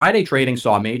Friday trading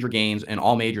saw major gains in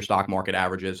all major stock market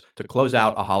averages to close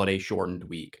out a holiday shortened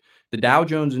week. The Dow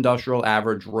Jones Industrial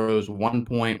Average rose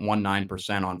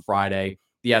 1.19% on Friday.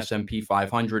 The S&P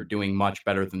 500 doing much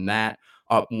better than that,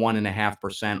 up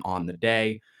 1.5% on the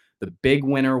day. The big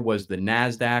winner was the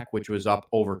Nasdaq, which was up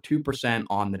over 2%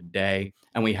 on the day,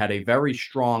 and we had a very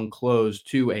strong close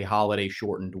to a holiday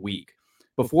shortened week.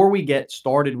 Before we get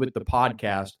started with the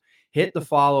podcast, hit the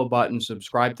follow button,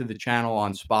 subscribe to the channel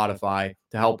on Spotify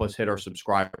to help us hit our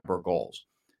subscriber goals.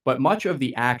 But much of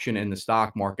the action in the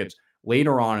stock markets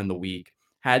later on in the week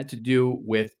had to do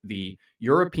with the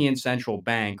European Central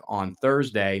Bank on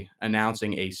Thursday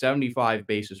announcing a 75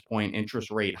 basis point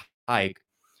interest rate hike,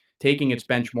 taking its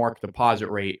benchmark deposit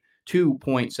rate to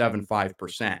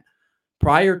 0.75%.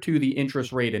 Prior to the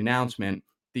interest rate announcement,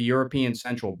 the European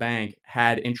Central Bank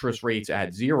had interest rates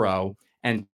at zero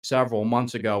and several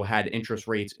months ago had interest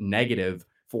rates negative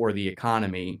for the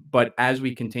economy. But as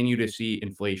we continue to see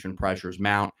inflation pressures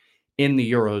mount in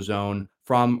the Eurozone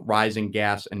from rising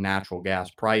gas and natural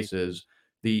gas prices,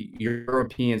 the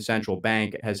European Central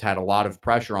Bank has had a lot of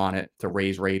pressure on it to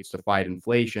raise rates to fight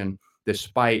inflation,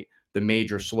 despite the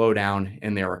major slowdown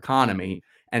in their economy.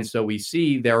 And so we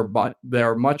see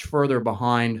they're much further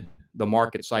behind the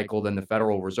market cycle than the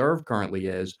Federal Reserve currently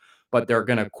is, but they're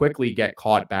going to quickly get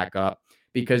caught back up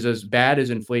because as bad as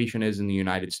inflation is in the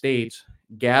United States,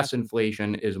 gas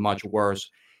inflation is much worse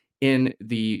in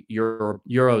the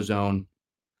Eurozone.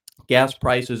 Gas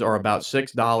prices are about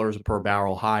 $6 per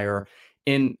barrel higher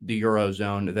in the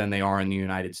Eurozone than they are in the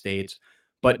United States.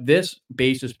 But this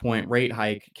basis point rate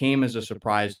hike came as a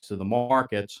surprise to the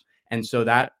markets. And so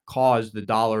that caused the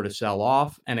dollar to sell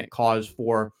off and it caused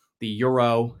for the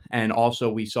euro. And also,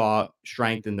 we saw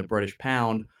strength in the British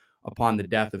pound upon the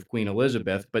death of Queen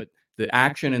Elizabeth. But the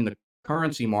action in the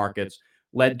currency markets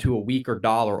led to a weaker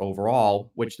dollar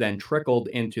overall, which then trickled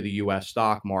into the US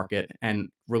stock market and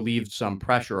relieved some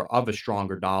pressure of a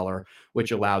stronger dollar,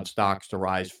 which allowed stocks to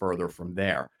rise further from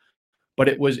there. But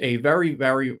it was a very,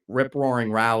 very rip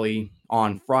roaring rally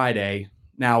on Friday.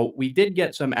 Now, we did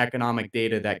get some economic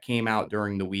data that came out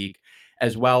during the week,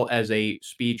 as well as a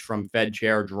speech from Fed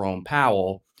Chair Jerome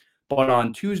Powell. But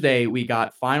on Tuesday, we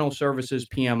got final services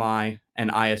PMI and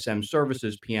ISM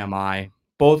services PMI,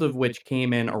 both of which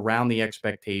came in around the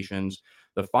expectations.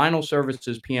 The final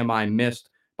services PMI missed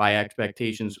by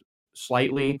expectations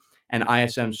slightly, and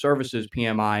ISM services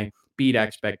PMI beat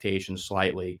expectations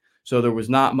slightly. So there was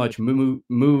not much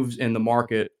moves in the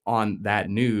market on that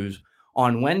news.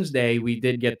 On Wednesday, we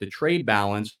did get the trade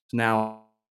balance. Now,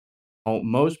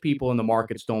 most people in the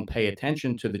markets don't pay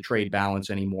attention to the trade balance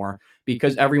anymore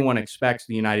because everyone expects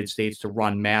the United States to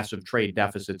run massive trade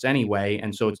deficits anyway.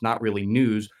 And so it's not really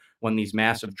news when these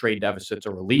massive trade deficits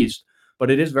are released,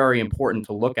 but it is very important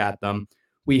to look at them.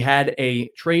 We had a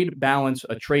trade balance,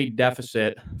 a trade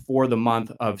deficit for the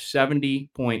month of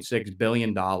 $70.6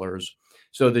 billion.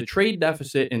 So the trade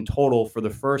deficit in total for the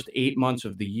first 8 months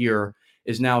of the year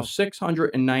is now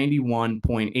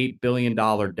 $691.8 billion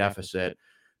deficit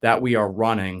that we are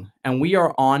running. And we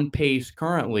are on pace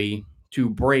currently to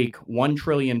break $1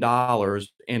 trillion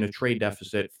in a trade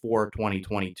deficit for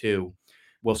 2022.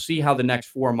 We'll see how the next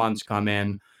 4 months come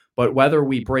in. But whether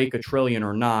we break a trillion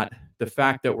or not, the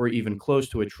fact that we're even close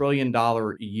to $1 trillion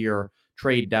a year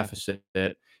trade deficit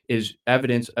is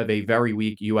evidence of a very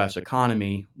weak US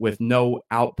economy with no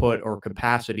output or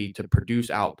capacity to produce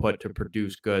output to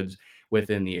produce goods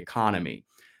within the economy.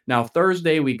 Now,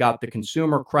 Thursday, we got the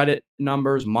consumer credit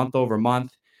numbers month over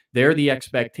month. There, the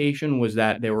expectation was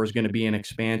that there was going to be an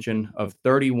expansion of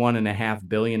 $31.5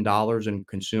 billion in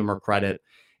consumer credit.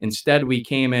 Instead, we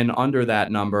came in under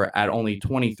that number at only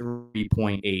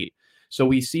 23.8. So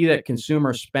we see that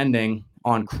consumer spending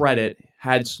on credit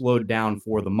had slowed down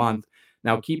for the month.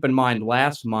 Now, keep in mind,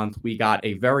 last month we got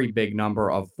a very big number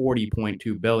of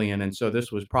 40.2 billion, and so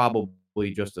this was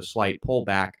probably just a slight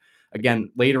pullback.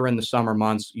 Again, later in the summer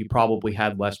months, you probably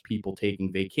had less people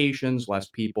taking vacations, less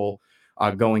people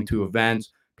going to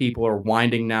events. People are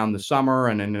winding down the summer,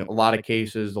 and in a lot of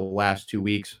cases, the last 2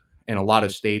 weeks, in a lot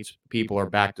of states, people are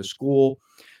back to school.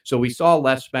 So we saw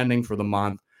less spending for the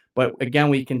month. But again,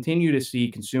 we continue to see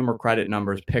consumer credit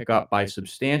numbers pick up by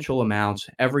substantial amounts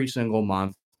every single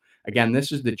month. Again,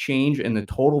 this is the change in the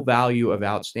total value of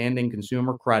outstanding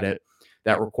consumer credit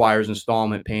that requires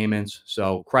installment payments.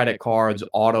 So credit cards,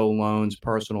 auto loans,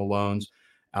 personal loans,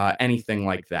 anything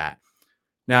like that.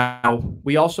 Now,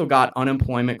 we also got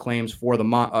unemployment claims for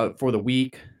the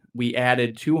week. We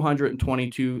added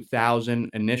 222,000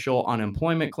 initial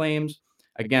unemployment claims.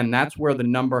 Again, that's where the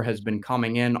number has been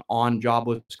coming in on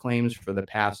jobless claims for the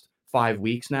past 5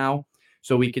 weeks now.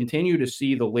 So we continue to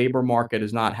see the labor market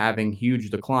is not having huge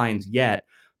declines yet,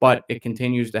 but it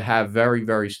continues to have very,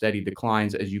 very steady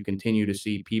declines as you continue to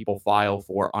see people file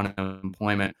for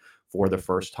unemployment for the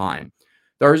first time.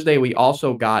 Thursday, we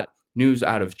also got news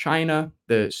out of China,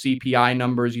 the CPI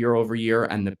numbers year over year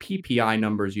and the PPI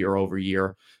numbers year over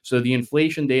year. So the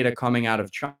inflation data coming out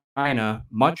of China,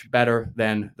 much better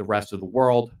than the rest of the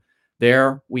world.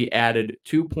 There, we added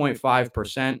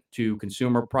 2.5% to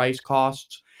consumer price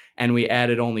costs, and we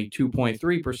added only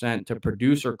 2.3% to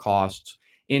producer costs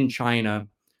in China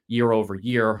year over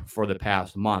year for the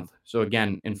past month. So,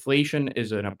 again, inflation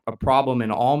is a problem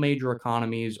in all major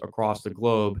economies across the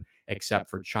globe except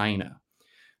for China.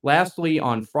 Lastly,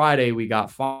 on Friday, we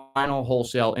got final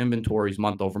wholesale inventories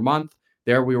month over month.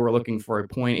 There, we were looking for a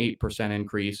 0.8%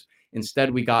 increase.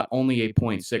 Instead, we got only a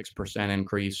 0.6%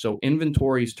 increase. So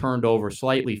inventories turned over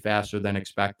slightly faster than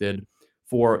expected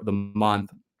for the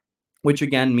month, which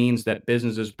again means that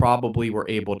businesses probably were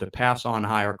able to pass on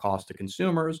higher costs to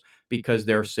consumers because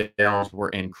their sales were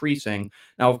increasing.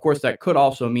 Now, of course, that could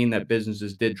also mean that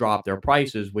businesses did drop their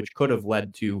prices, which could have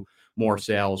led to more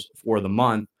sales for the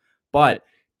month. But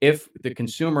if the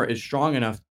consumer is strong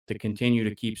enough to continue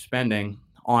to keep spending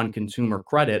on consumer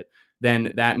credit,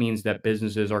 then that means that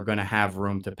businesses are going to have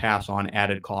room to pass on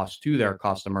added costs to their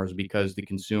customers because the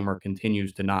consumer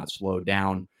continues to not slow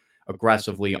down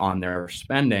aggressively on their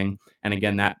spending. And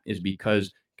again, that is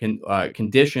because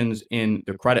conditions in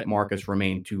the credit markets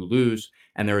remain too loose,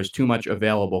 and there is too much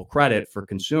available credit for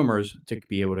consumers to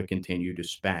be able to continue to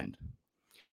spend.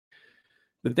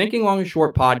 The Thinking Long and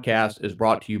Short podcast is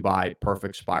brought to you by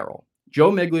Perfect Spiral.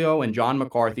 Joe Miglio and John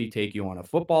McCarthy take you on a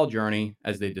football journey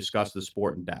as they discuss the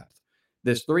sport in depth.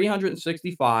 This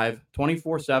 365,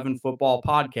 24/7 football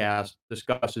podcast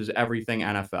discusses everything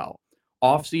NFL: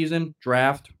 offseason,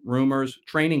 draft, rumors,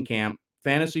 training camp,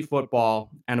 fantasy football,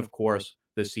 and of course,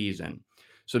 the season.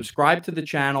 Subscribe to the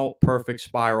channel Perfect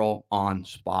Spiral on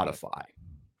Spotify.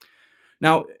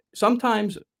 Now,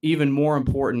 sometimes even more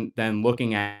important than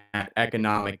looking at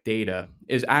economic data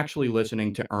is actually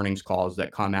listening to earnings calls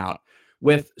that come out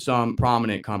with some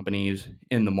prominent companies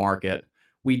in the market.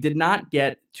 We did not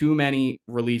get too many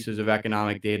releases of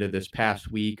economic data this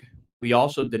past week. We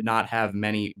also did not have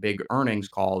many big earnings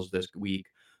calls this week.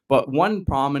 But one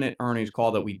prominent earnings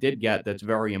call that we did get that's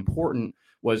very important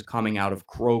was coming out of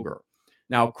Kroger.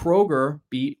 Now, Kroger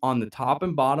beat on the top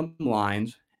and bottom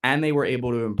lines, and they were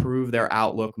able to improve their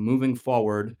outlook moving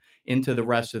forward into the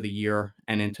rest of the year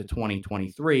and into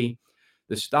 2023.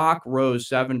 The stock rose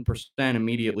 7%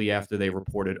 immediately after they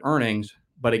reported earnings.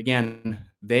 But again,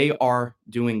 they are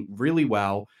doing really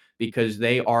well because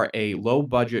they are a low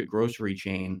budget grocery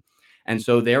chain. And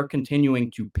so they're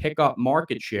continuing to pick up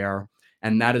market share.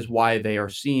 And that is why they are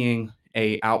seeing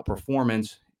a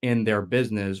outperformance in their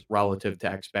business relative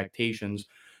to expectations.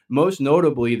 Most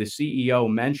notably, the CEO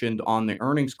mentioned on the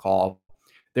earnings call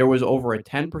there was over a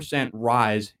 10%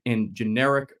 rise in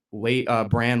generic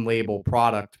brand label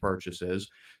product purchases.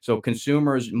 So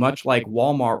consumers, much like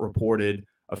Walmart reported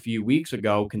a few weeks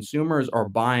ago, consumers are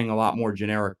buying a lot more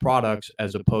generic products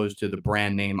as opposed to the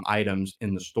brand name items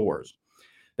in the stores.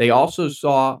 They also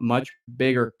saw much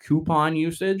bigger coupon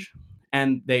usage,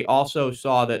 and they also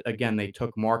saw that, again, they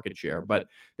took market share, but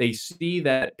they see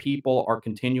that people are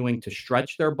continuing to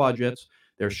stretch their budgets.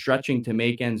 They're stretching to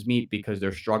make ends meet because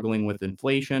they're struggling with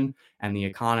inflation and the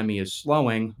economy is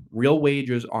slowing. Real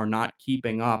wages are not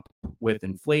keeping up with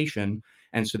inflation.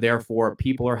 And so, therefore,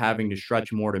 people are having to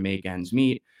stretch more to make ends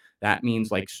meet. That means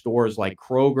like stores like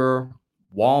Kroger,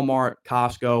 Walmart,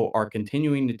 Costco are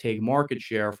continuing to take market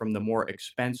share from the more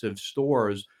expensive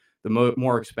stores, the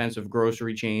more expensive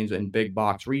grocery chains and big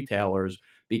box retailers,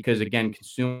 because again,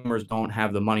 consumers don't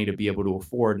have the money to be able to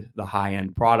afford the high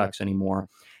end products anymore.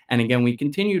 And again, we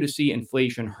continue to see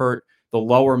inflation hurt the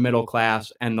lower middle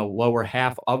class and the lower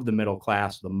half of the middle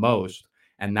class the most.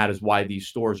 And that is why these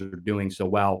stores are doing so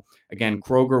well. Again,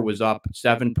 Kroger was up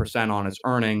 7% on its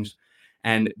earnings,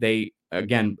 and they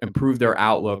again improved their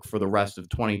outlook for the rest of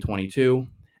 2022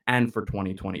 and for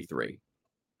 2023.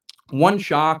 One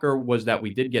shocker was that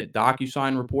we did get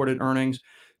DocuSign reported earnings.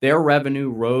 Their revenue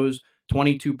rose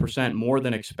 22% more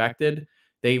than expected.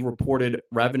 They reported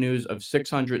revenues of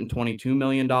 $622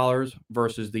 million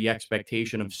versus the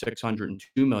expectation of $602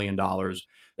 million.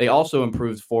 They also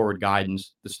improved forward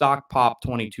guidance. The stock popped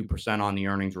 22% on the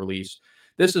earnings release.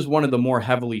 This is one of the more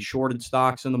heavily shorted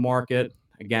stocks in the market.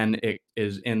 Again, it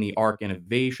is in the ARK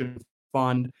Innovation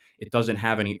Fund. It doesn't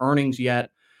have any earnings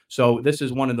yet. So this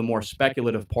is one of the more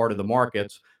speculative part of the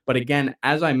markets. But again,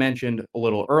 as I mentioned a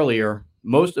little earlier,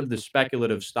 most of the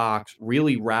speculative stocks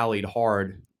really rallied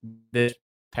hard this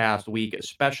past week,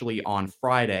 especially on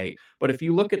Friday. But if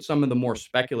you look at some of the more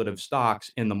speculative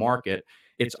stocks in the market,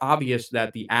 it's obvious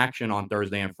that the action on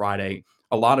Thursday and Friday,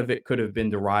 a lot of it could have been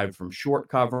derived from short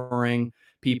covering.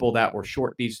 People that were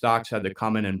short these stocks had to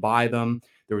come in and buy them.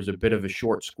 There was a bit of a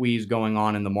short squeeze going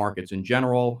on in the markets in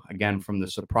general, again, from the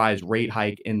surprise rate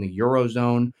hike in the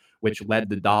Eurozone, which led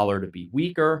the dollar to be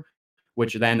weaker,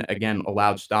 which then again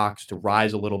allowed stocks to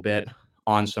rise a little bit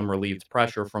on some relieved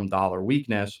pressure from dollar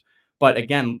weakness. But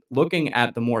again, looking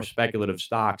at the more speculative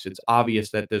stocks, it's obvious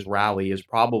that this rally is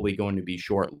probably going to be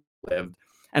short lived.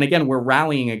 And again, we're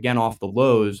rallying again off the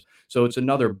lows. So it's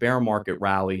another bear market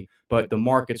rally, but the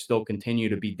markets still continue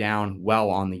to be down well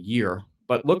on the year.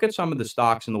 But look at some of the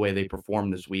stocks and the way they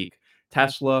performed this week.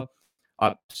 Tesla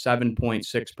up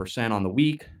 7.6% on the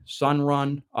week,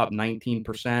 Sunrun up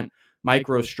 19%,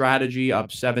 MicroStrategy up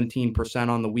 17%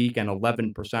 on the week and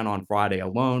 11% on Friday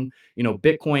alone.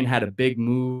 Bitcoin had a big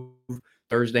move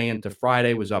Thursday into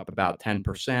Friday, was up about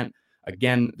 10%.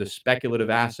 Again, the speculative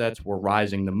assets were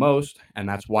rising the most, and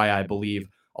that's why I believe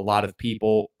a lot of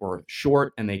people were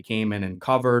short and they came in and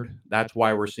covered. That's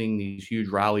why we're seeing these huge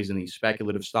rallies in these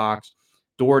speculative stocks.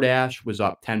 DoorDash was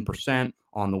up 10%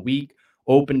 on the week.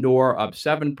 Open Door up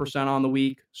 7% on the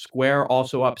week. Square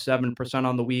also up 7%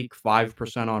 on the week,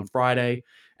 5% on Friday.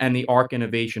 And the ARK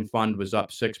Innovation Fund was up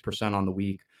 6% on the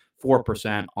week,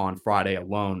 4% on Friday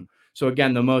alone. So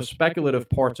again, the most speculative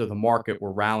parts of the market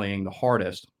were rallying the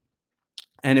hardest.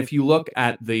 And if you look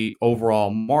at the overall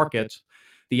markets,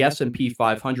 the S&P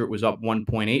 500 was up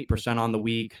 1.8% on the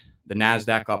week, the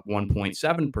Nasdaq up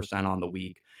 1.7% on the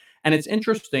week. And it's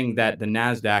interesting that the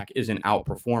Nasdaq isn't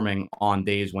outperforming on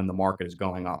days when the market is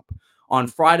going up. On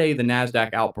Friday, the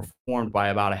Nasdaq outperformed by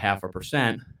about a half a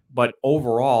percent, but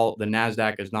overall, the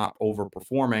Nasdaq is not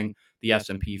overperforming the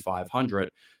S&P 500.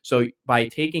 So by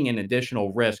taking an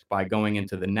additional risk by going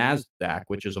into the Nasdaq,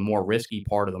 which is a more risky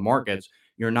part of the markets,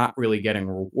 you're not really getting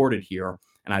rewarded here.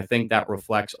 And I think that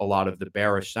reflects a lot of the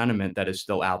bearish sentiment that is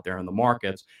still out there in the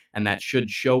markets. And that should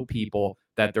show people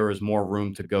that there is more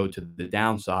room to go to the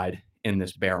downside in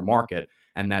this bear market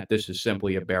and that this is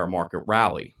simply a bear market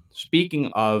rally.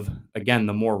 Speaking of, again,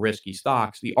 the more risky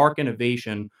stocks, the ARK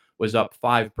Innovation was up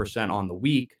 5% on the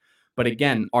week. But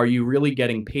again, are you really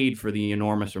getting paid for the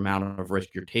enormous amount of risk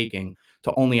you're taking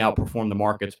to only outperform the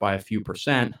markets by a few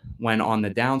percent when on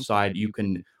the downside you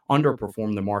can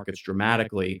underperform the markets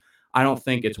dramatically? I don't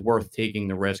think it's worth taking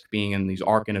the risk being in these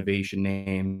ARK Innovation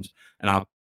names, and I'll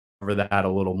cover that a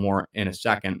little more in a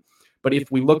second. But if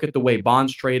we look at the way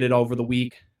bonds traded over the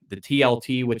week, the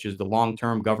TLT, which is the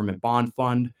long-term government bond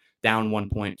fund, down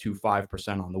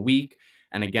 1.25% on the week.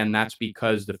 And again, that's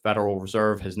because the Federal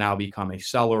Reserve has now become a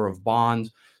seller of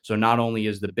bonds. So not only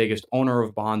is the biggest owner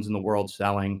of bonds in the world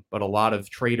selling, but a lot of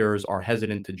traders are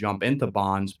hesitant to jump into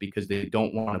bonds because they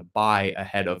don't want to buy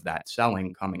ahead of that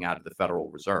selling coming out of the Federal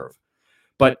Reserve.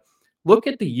 But look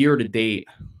at the year to date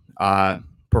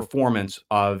performance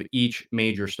of each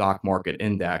major stock market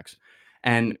index.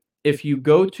 And if you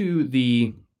go to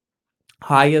the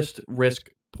highest risk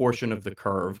portion of the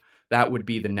curve, that would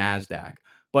be the NASDAQ.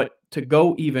 But to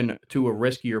go even to a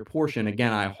riskier portion,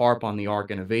 again, I harp on the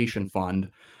ARK Innovation Fund.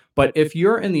 But if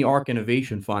you're in the ARK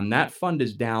Innovation Fund, that fund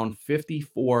is down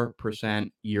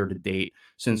 54% year to date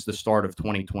since the start of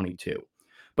 2022.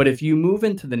 But if you move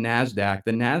into the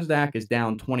NASDAQ is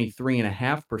down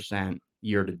 23.5%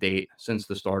 year to date since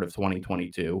the start of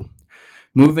 2022.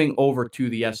 Moving over to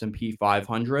the S&P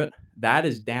 500, that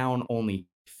is down only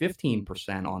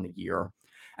 15% on the year.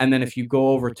 And then if you go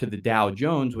over to the Dow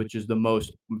Jones, which is the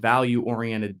most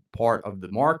value-oriented part of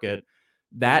the market,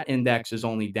 that index is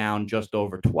only down just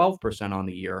over 12% on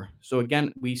the year. So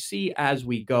again, we see as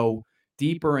we go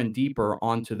deeper and deeper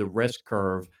onto the risk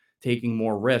curve, taking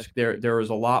more risk, there is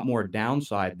a lot more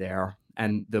downside there.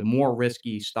 And the more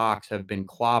risky stocks have been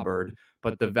clobbered,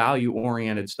 but the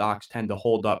value-oriented stocks tend to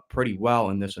hold up pretty well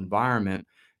in this environment.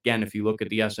 Again, if you look at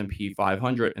the S&P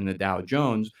 500 and the Dow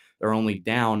Jones, they're only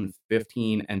down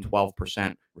 15 and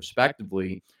 12%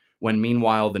 respectively, when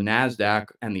meanwhile the Nasdaq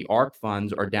and the ARK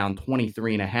funds are down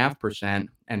 23.5%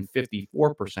 and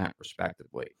 54%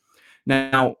 respectively.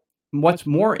 Now, what's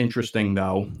more interesting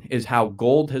though is how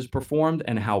gold has performed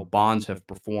and how bonds have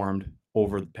performed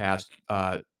over the past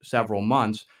several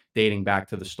months, dating back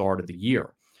to the start of the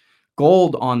year.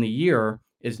 Gold on the year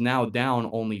is now down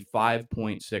only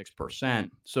 5.6%.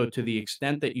 So to the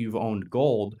extent that you've owned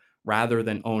gold rather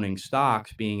than owning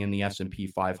stocks being in the S&P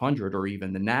 500 or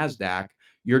even the Nasdaq,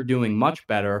 you're doing much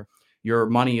better. Your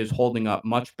money is holding up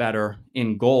much better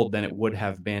in gold than it would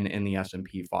have been in the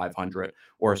S&P 500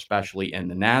 or especially in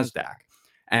the Nasdaq.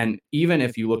 And even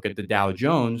if you look at the Dow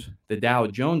Jones is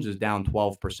down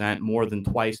 12%, more than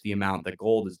twice the amount that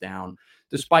gold is down,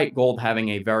 despite gold having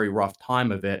a very rough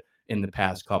time of it in the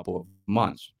past couple of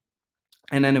months.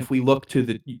 And then if we look to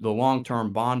the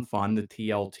long-term bond fund, the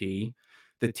TLT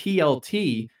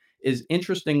is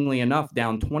interestingly enough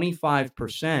down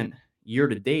 25% year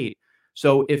to date.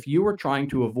 So if you were trying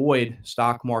to avoid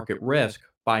stock market risk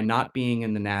by not being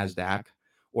in the Nasdaq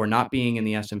or not being in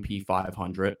the S&P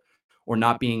 500 or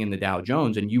not being in the Dow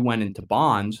Jones and you went into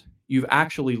bonds, you've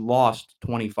actually lost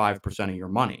 25% of your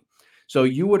money. So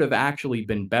you would have actually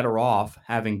been better off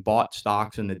having bought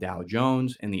stocks in the Dow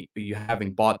Jones and the you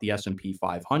having bought the S&P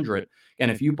 500.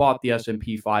 And if you bought the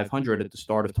S&P 500 at the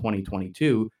start of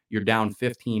 2022, you're down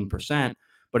 15%.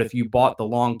 But if you bought the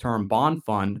long-term bond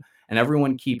fund, and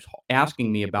everyone keeps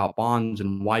asking me about bonds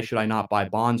and why should I not buy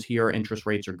bonds here? Interest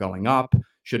rates are going up.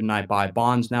 Shouldn't I buy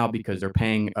bonds now because they're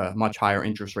paying a much higher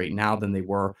interest rate now than they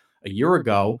were a year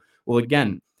ago? Well,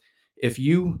 again, if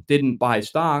you didn't buy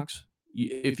stocks,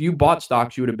 if you bought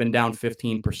stocks, you would have been down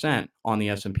 15% on the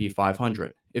S&P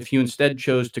 500. If you instead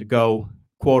chose to go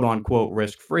quote unquote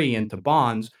risk free into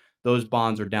bonds, those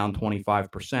bonds are down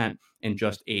 25% in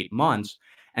just 8 months.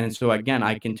 And so, again,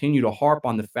 I continue to harp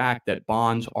on the fact that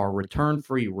bonds are return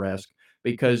free risk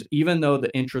because even though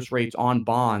the interest rates on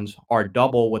bonds are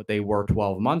double what they were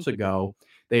 12 months ago,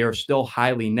 they are still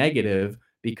highly negative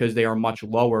because they are much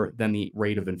lower than the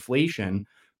rate of inflation.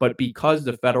 But because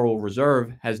the Federal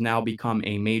Reserve has now become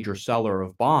a major seller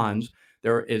of bonds,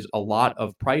 there is a lot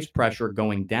of price pressure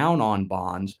going down on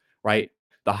bonds, right?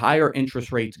 The higher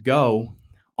interest rates go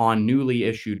on newly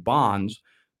issued bonds,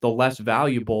 the less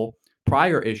valuable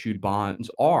prior issued bonds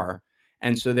are.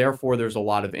 And so, therefore, there's a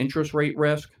lot of interest rate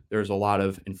risk, there's a lot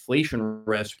of inflation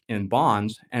risk in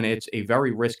bonds, and it's a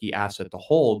very risky asset to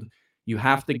hold. You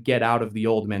have to get out of the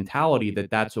old mentality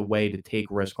that that's a way to take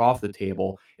risk off the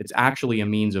table. It's actually a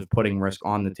means of putting risk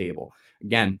on the table.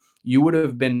 Again, you would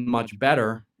have been much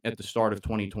better at the start of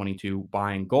 2022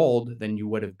 buying gold than you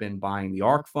would have been buying the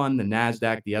ARK fund, the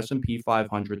Nasdaq, the S&P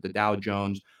 500, the Dow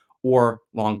Jones, or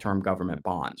long-term government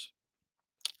bonds.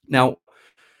 Now,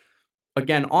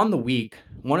 again, on the week,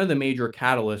 one of the major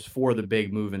catalysts for the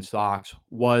big move in stocks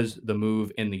was the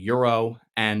move in the euro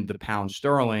and the pound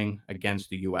sterling against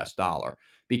the US dollar.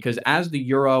 Because as the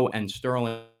euro and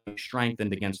sterling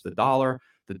strengthened against the dollar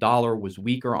was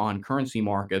weaker on currency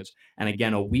markets. And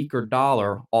again, a weaker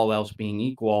dollar, all else being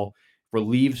equal,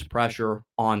 relieves pressure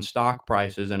on stock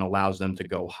prices and allows them to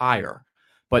go higher.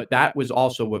 But that was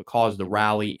also what caused the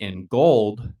rally in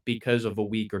gold because of a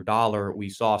weaker dollar. We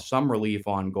saw some relief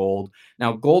on gold.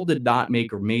 Now, gold did not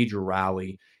make a major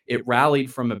rally. It rallied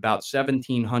from about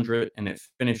 1700 and it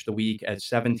finished the week at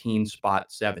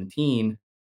 17.17.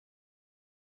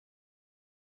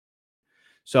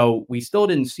 So we still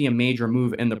didn't see a major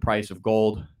move in the price of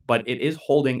gold, but it is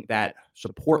holding that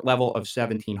support level of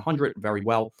 1700 very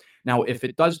well. Now, if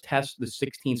it does test the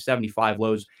 1675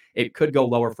 lows, it could go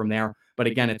lower from there. But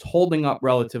again, it's holding up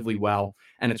relatively well.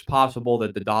 And it's possible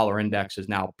that the dollar index is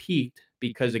now peaked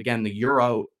because, again, the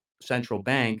euro central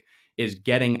bank is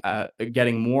getting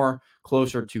more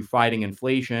closer to fighting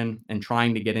inflation and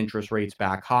trying to get interest rates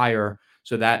back higher.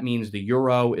 So that means the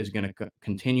euro is going to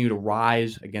continue to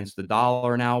rise against the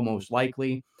dollar now, most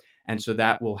likely. And so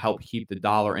that will help keep the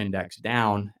dollar index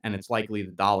down. And it's likely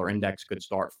the dollar index could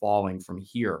start falling from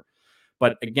here.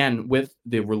 But again, with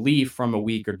the relief from a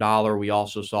weaker dollar, we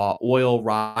also saw oil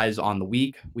rise on the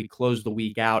week. We closed the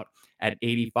week out at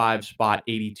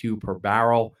 85.82 per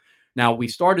barrel. Now, we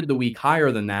started the week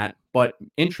higher than that, but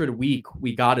intra week,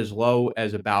 we got as low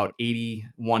as about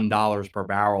 $81 per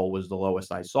barrel was the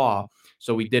lowest I saw.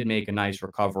 So we did make a nice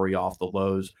recovery off the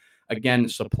lows. Again,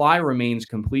 supply remains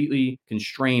completely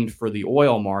constrained for the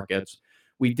oil markets.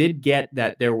 We did get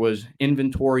that there was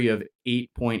inventory of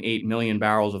 8.8 million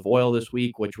barrels of oil this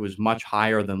week, which was much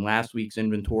higher than last week's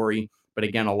inventory. But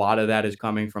again, a lot of that is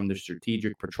coming from the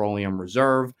Strategic Petroleum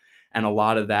Reserve, and a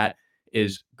lot of that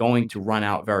is going to run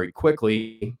out very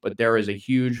quickly. But there is a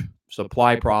huge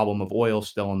supply problem of oil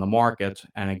still in the markets.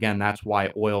 And again, that's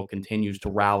why oil continues to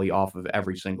rally off of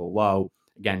every single low,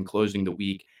 again, closing the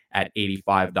week at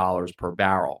 $85 per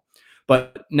barrel.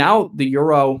 But now the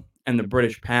euro and the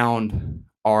British pound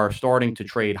are starting to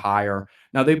trade higher.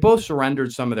 Now, they both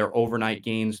surrendered some of their overnight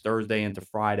gains Thursday into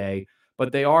Friday,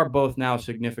 but they are both now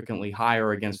significantly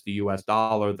higher against the US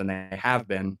dollar than they have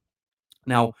been.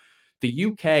 Now, the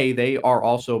UK, they are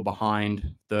also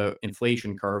behind the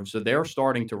inflation curve, so they're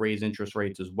starting to raise interest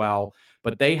rates as well,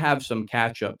 but they have some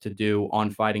catch up to do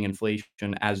on fighting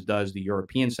inflation, as does the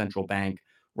European Central Bank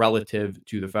relative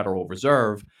to the Federal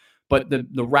Reserve. But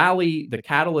the rally, the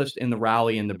catalyst in the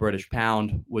rally in the British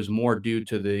pound was more due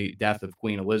to the death of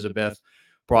Queen Elizabeth,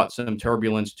 brought some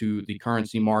turbulence to the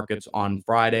currency markets on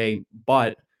Friday.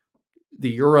 But the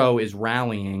euro is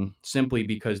rallying simply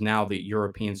because now the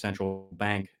European Central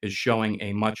Bank is showing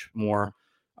a much more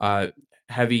uh,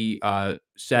 heavy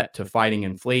set to fighting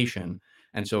inflation.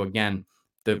 And so, again,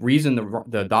 the reason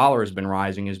the dollar has been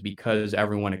rising is because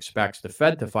everyone expects the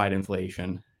Fed to fight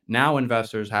inflation. Now,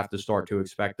 investors have to start to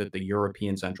expect that the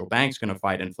European Central Bank's going to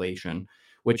fight inflation,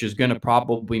 which is going to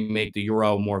probably make the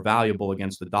euro more valuable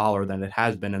against the dollar than it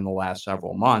has been in the last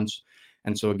several months.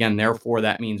 And so again, therefore,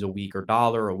 that means a weaker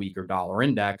dollar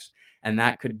index, and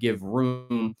that could give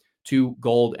room to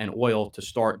gold and oil to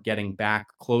start getting back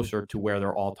closer to where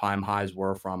their all-time highs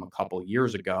were from a couple of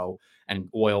years ago, and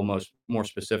oil most more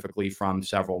specifically from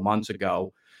several months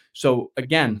ago. So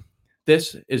again,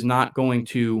 this is not going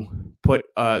to put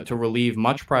to relieve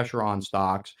much pressure on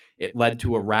stocks. It led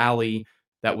to a rally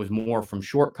that was more from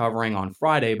short covering on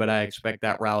Friday, but I expect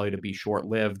that rally to be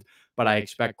short-lived. But I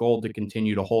expect gold to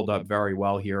continue to hold up very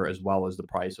well here, as well as the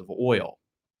price of oil.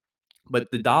 But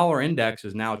the dollar index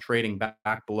is now trading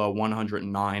back below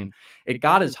 109. It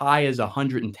got as high as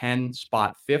 110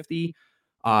 spot 50.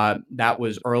 That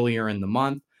was earlier in the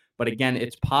month. But again,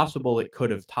 it's possible it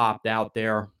could have topped out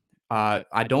there.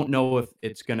 I don't know if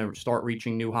it's going to start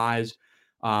reaching new highs.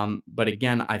 But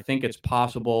again, I think it's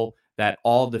possible that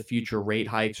all the future rate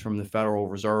hikes from the Federal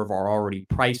Reserve are already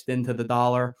priced into the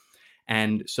dollar.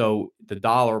 And so the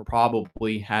dollar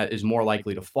probably is more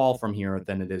likely to fall from here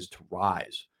than it is to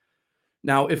rise.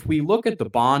 Now, if we look at the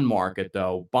bond market,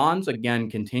 though, bonds again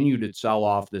continued its sell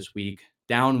off this week,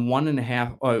 down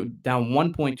down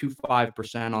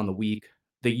 1.25% on the week.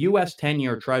 The U.S.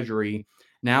 10-year Treasury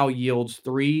now yields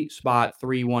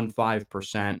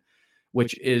 3.315%,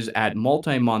 which is at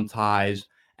multi-month highs.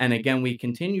 And again, we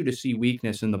continue to see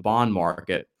weakness in the bond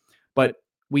market, but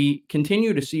we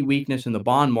continue to see weakness in the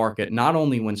bond market not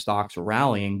only when stocks are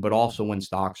rallying, but also when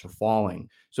stocks are falling.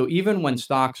 So even when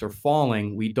stocks are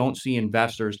falling, we don't see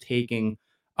investors taking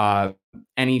uh,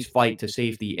 any flight to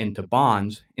safety into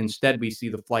bonds. Instead, we see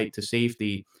the flight to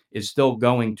safety is still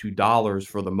going to dollars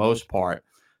for the most part.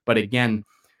 But again,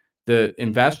 the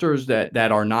investors that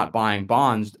are not buying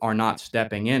bonds are not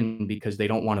stepping in because they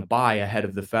don't want to buy ahead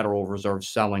of the Federal Reserve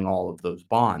selling all of those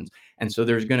bonds. And so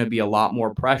there's going to be a lot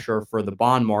more pressure for the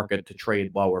bond market to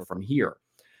trade lower from here.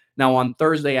 Now, on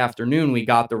Thursday afternoon, we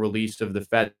got the release of the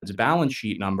Fed's balance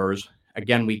sheet numbers.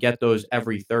 Again, we get those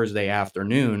every Thursday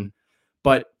afternoon.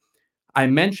 But I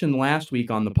mentioned last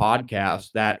week on the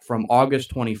podcast that from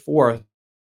August 24th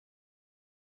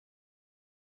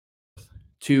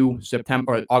to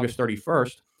September or August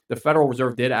 31st, the Federal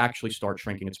Reserve did actually start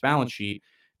shrinking its balance sheet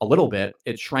a little bit.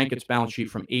 It shrank its balance sheet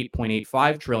from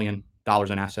 $8.85 trillion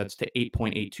in assets to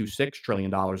 $8.826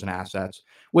 trillion in assets,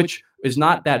 which is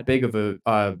not that big of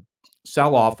a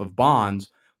sell off of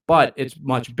bonds, but it's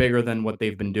much bigger than what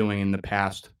they've been doing in the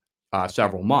past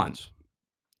several months.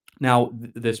 Now,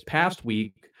 this past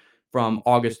week, from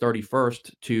August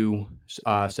 31st to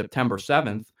September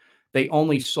 7th, they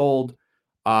only sold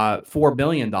 $4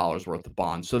 billion worth of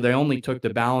bonds. So they only took the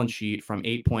balance sheet from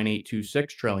 8.826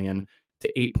 trillion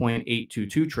to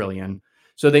 8.822 trillion.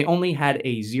 So they only had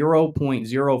a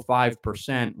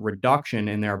 0.05% reduction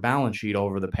in their balance sheet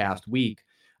over the past week.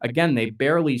 Again, they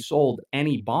barely sold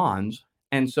any bonds.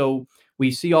 And so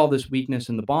we see all this weakness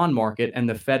in the bond market, and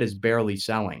the Fed is barely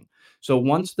selling. So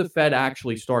once the Fed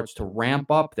actually starts to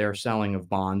ramp up their selling of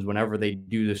bonds, whenever they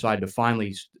do decide to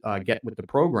finally get with the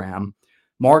program,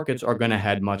 markets are going to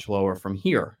head much lower from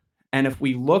here. And if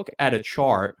we look at a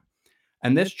chart,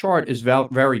 and this chart is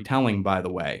very telling, by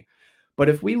the way, but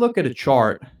if we look at a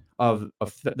chart of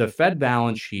the Fed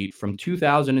balance sheet from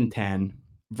 2010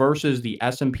 versus the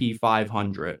S&P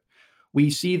 500, we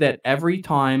see that every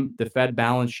time the Fed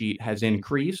balance sheet has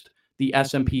increased, the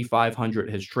S&P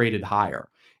 500 has traded higher.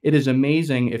 It is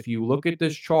amazing if you look at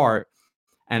this chart,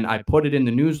 and I put it in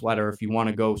the newsletter if you want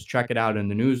to go check it out in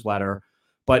the newsletter,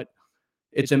 but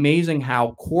it's amazing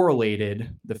how correlated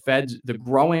the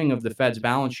growing of the Fed's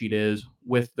balance sheet is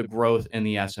with the growth in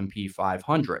the S&P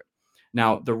 500.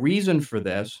 Now, the reason for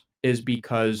this is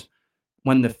because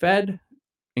when the Fed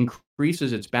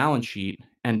increases its balance sheet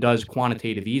and does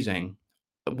quantitative easing,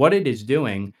 what it is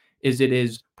doing is it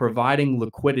is providing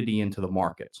liquidity into the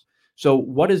markets. So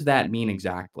what does that mean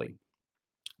exactly?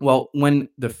 Well, when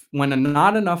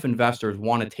not enough investors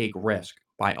want to take risk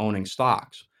by owning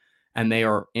stocks and they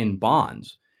are in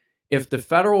bonds, if the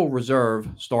Federal Reserve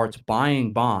starts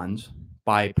buying bonds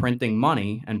by printing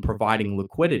money and providing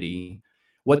liquidity,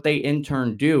 what they in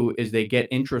turn do is they get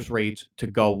interest rates to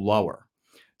go lower.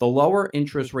 The lower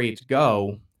interest rates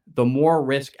go, the more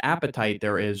risk appetite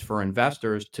there is for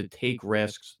investors to take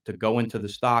risks, to go into the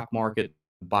stock market,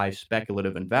 buy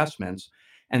speculative investments.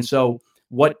 And so,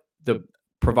 what the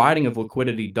providing of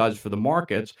liquidity does for the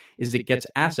markets is it gets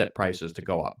asset prices to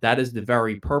go up. That is the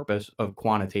very purpose of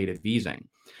quantitative easing.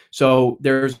 So,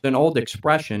 there's an old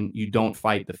expression, you don't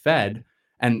fight the Fed.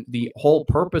 And the whole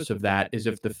purpose of that is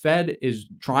if the Fed is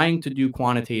trying to do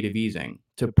quantitative easing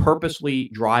to purposely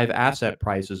drive asset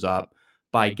prices up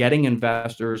by getting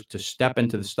investors to step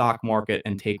into the stock market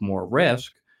and take more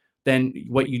risk, then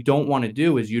what you don't want to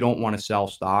do is you don't want to sell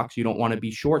stocks. You don't want to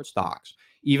be short stocks.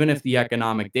 Even if the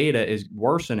economic data is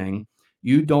worsening,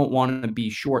 you don't want to be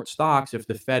short stocks if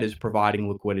the Fed is providing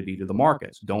liquidity to the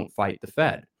markets. Don't fight the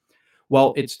Fed.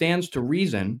 Well, it stands to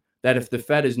reason that if the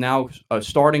Fed is now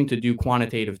starting to do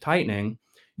quantitative tightening,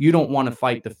 you don't want to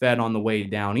fight the Fed on the way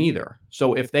down either.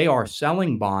 So if they are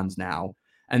selling bonds now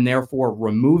and therefore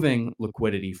removing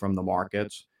liquidity from the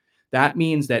markets, that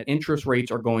means that interest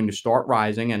rates are going to start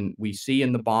rising. And we see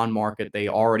in the bond market, they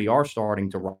already are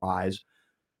starting to rise.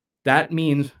 That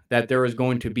means that there is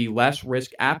going to be less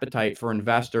risk appetite for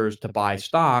investors to buy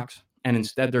stocks, and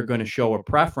instead they're going to show a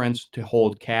preference to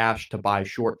hold cash, to buy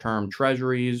short-term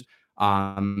treasuries,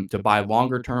 to buy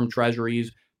longer-term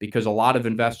treasuries, because a lot of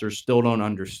investors still don't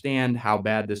understand how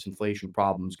bad this inflation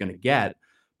problem is going to get.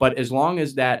 But as long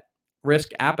as that risk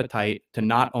appetite to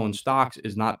not own stocks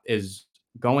is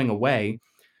going away,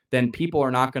 then people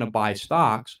are not going to buy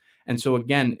stocks. And so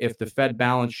again, if the Fed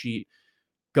balance sheet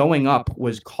going up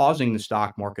was causing the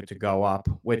stock market to go up,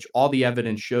 which all the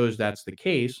evidence shows that's the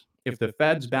case. If the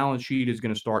Fed's balance sheet is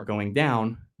going to start going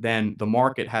down, then the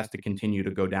market has to continue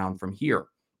to go down from here.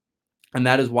 And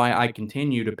that is why I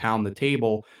continue to pound the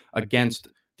table against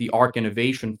the ARK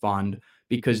Innovation Fund,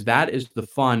 because that is the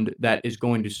fund that is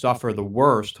going to suffer the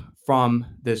worst from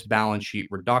this balance sheet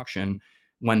reduction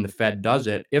when the Fed does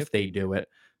it, if they do it.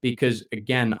 Because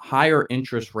again, higher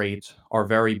interest rates are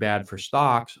very bad for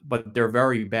stocks, but they're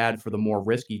very bad for the more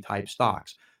risky type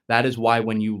stocks. That is why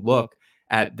when you look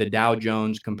at the Dow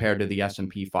Jones compared to the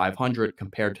S&P 500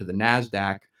 compared to the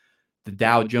Nasdaq, the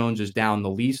Dow Jones is down the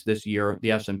least this year.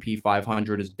 The S&P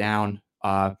 500 is down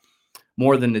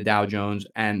more than the Dow Jones,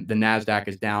 and the Nasdaq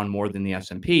is down more than the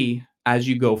S&P. As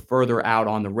you go further out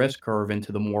on the risk curve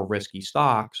into the more risky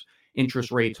stocks,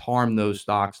 interest rates harm those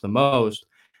stocks the most,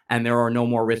 and there are no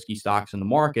more risky stocks in the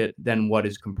market than what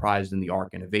is comprised in the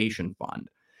ARK Innovation Fund.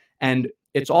 And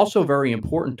it's also very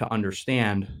important to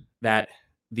understand that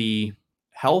the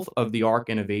health of the ARK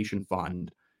Innovation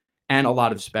Fund and a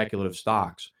lot of speculative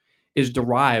stocks is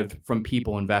derived from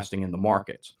people investing in the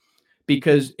markets.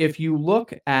 Because if you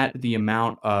look at the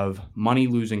amount of money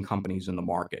losing companies in the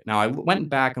market, now I went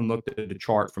back and looked at the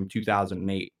chart from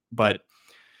 2008, but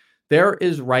there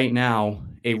is right now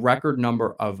a record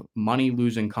number of money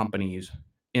losing companies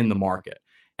in the market.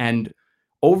 And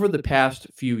over the past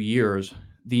few years,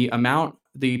 the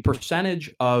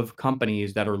percentage of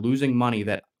companies that are losing money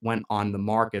that went on the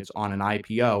markets on an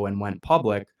IPO and went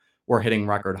public were hitting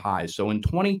record highs. So in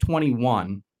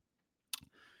 2021,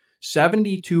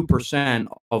 72%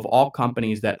 of all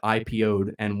companies that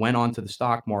IPO'd and went onto the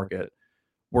stock market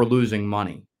were losing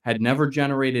money, had never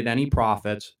generated any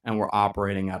profits, and were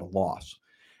operating at a loss.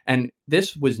 And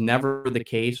this was never the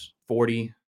case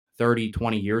 40, 30,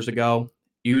 20 years ago.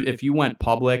 If you went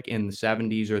public in the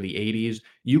 70s or the 80s,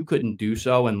 you couldn't do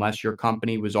so unless your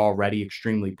company was already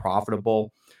extremely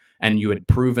profitable and you had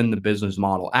proven the business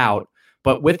model out.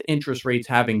 But with interest rates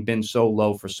having been so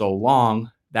low for so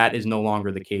long, that is no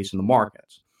longer the case in the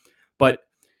markets. But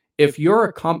if you're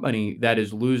a company that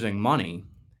is losing money,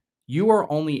 you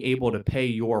are only able to pay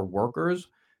your workers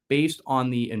based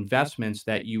on the investments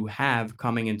that you have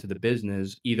coming into the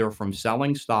business, either from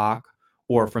selling stock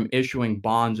or from issuing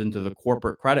bonds into the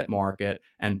corporate credit market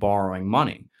and borrowing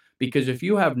money. Because if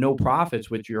you have no profits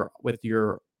with which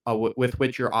you're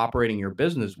operating your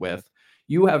business with,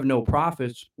 you have no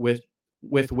profits with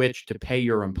which to pay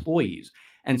your employees.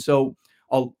 And so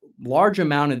a large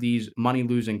amount of these money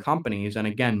losing companies, and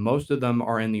again, most of them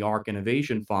are in the ARK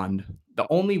Innovation Fund, the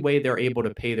only way they're able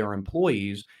to pay their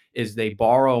employees is they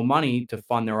borrow money to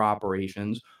fund their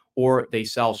operations, or they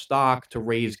sell stock to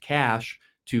raise cash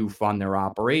to fund their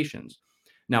operations.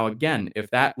 Now, again, if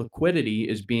that liquidity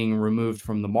is being removed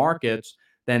from the markets,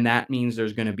 then that means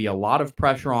there's going to be a lot of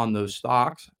pressure on those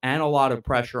stocks and a lot of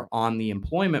pressure on the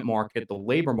employment market, the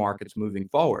labor markets moving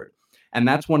forward. And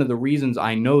that's one of the reasons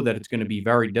I know that it's going to be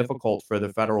very difficult for the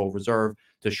Federal Reserve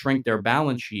to shrink their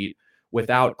balance sheet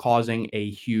without causing a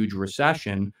huge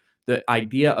recession. The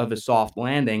idea of a soft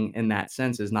landing in that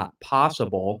sense is not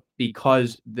possible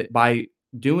because by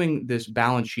doing this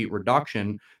balance sheet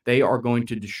reduction, they are going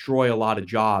to destroy a lot of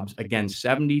jobs. Again,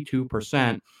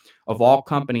 72% of all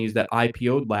companies that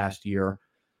IPO'd last year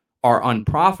are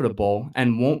unprofitable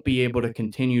and won't be able to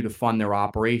continue to fund their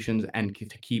operations and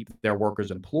to keep their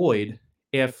workers employed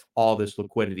if all this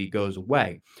liquidity goes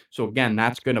away. So again,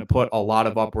 that's going to put a lot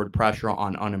of upward pressure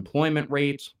on unemployment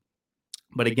rates.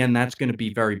 But again, that's going to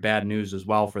be very bad news as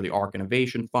well for the ARK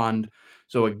Innovation Fund.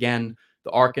 So again,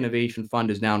 the ARK Innovation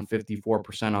Fund is down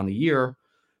 54% on the year,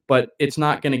 but it's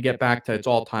not going to get back to its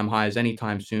all-time highs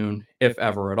anytime soon, if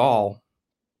ever at all.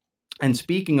 And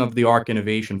speaking of the ARK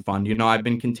Innovation Fund, I've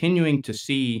been continuing to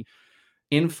see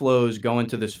inflows go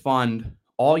into this fund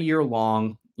all year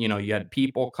long. You had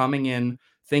people coming in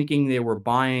thinking they were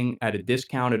buying at a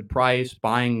discounted price,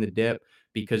 buying the dip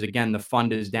because, again, the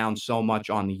fund is down so much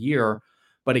on the year.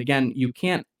 But again, you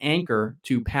can't anchor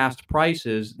to past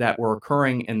prices that were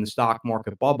occurring in the stock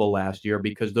market bubble last year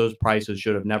because those prices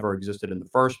should have never existed in the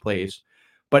first place.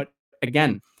 But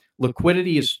again,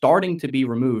 liquidity is starting to be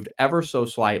removed ever so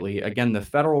slightly. Again, the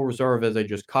Federal Reserve, as I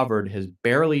just covered, has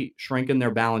barely shrunken their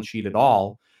balance sheet at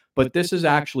all. But this has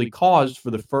actually caused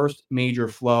for the first major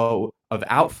flow of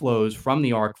outflows from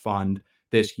the ARK fund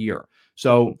this year.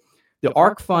 So the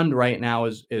ARK fund right now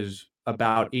is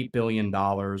about $8 billion,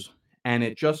 and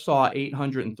it just saw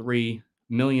 $803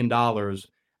 million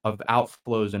of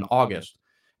outflows in August,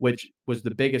 which was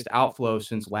the biggest outflow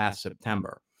since last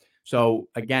September. So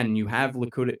again, you have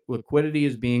liquidity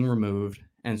is being removed,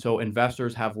 and so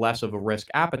investors have less of a risk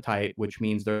appetite, which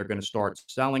means they're going to start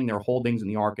selling their holdings in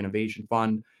the ARK Innovation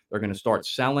Fund. They're going to start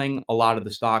selling a lot of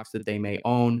the stocks that they may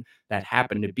own that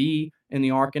happen to be in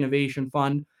the ARK Innovation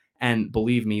Fund. And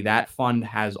believe me, that fund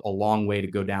has a long way to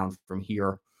go down from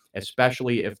here,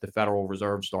 especially if the Federal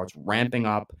Reserve starts ramping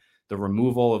up the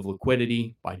removal of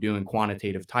liquidity by doing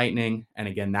quantitative tightening. And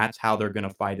again, that's how they're going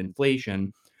to fight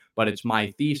inflation. But it's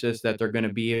my thesis that they're going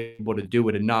to be able to do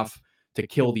it enough to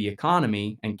kill the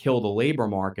economy and kill the labor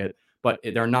market, but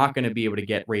they're not going to be able to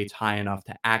get rates high enough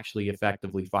to actually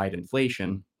effectively fight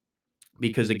inflation.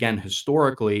 Because again,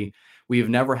 historically, we have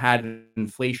never had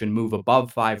inflation move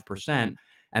above 5%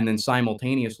 and then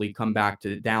simultaneously come back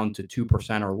to down to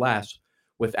 2% or less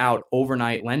without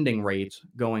overnight lending rates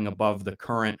going above the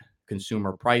current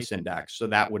consumer price index. So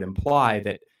that would imply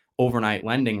that overnight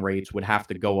lending rates would have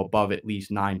to go above at least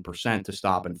 9% to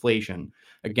stop inflation.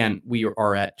 Again, we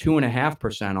are at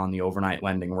 2.5% on the overnight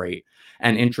lending rate,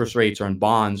 and interest rates on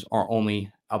bonds are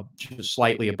only just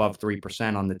slightly above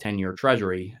 3% on the 10-year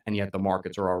treasury, and yet the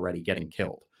markets are already getting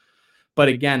killed. But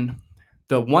again,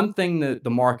 the one thing that the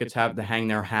markets have to hang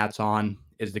their hats on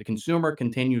is the consumer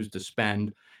continues to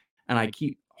spend. And I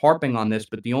keep harping on this,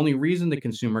 but the only reason the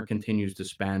consumer continues to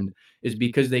spend is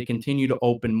because they continue to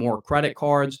open more credit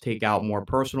cards, take out more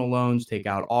personal loans, take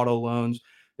out auto loans.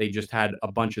 They just had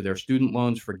a bunch of their student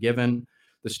loans forgiven.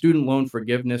 The student loan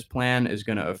forgiveness plan is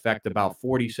going to affect about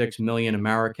 46 million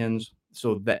Americans.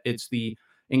 So that it's the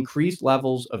increased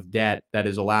levels of debt that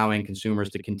is allowing consumers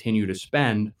to continue to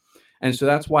spend. And so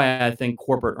that's why I think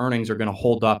corporate earnings are going to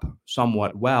hold up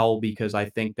somewhat well, because I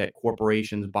think that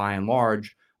corporations by and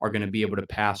large are going to be able to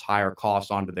pass higher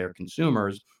costs onto their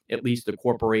consumers, at least the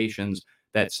corporations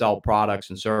that sell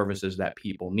products and services that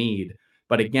people need.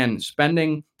 But again,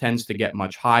 spending tends to get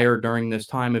much higher during this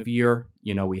time of year.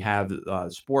 We have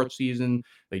sports season.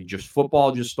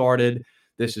 Football just started.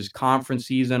 This is conference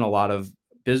season. A lot of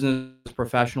business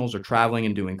professionals are traveling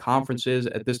and doing conferences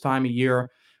at this time of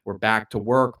year. We're back to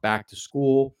work, back to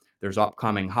school. There's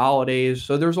upcoming holidays.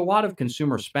 So there's a lot of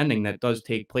consumer spending that does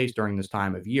take place during this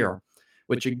time of year,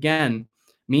 which again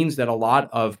means that a lot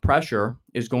of pressure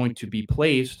is going to be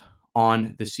placed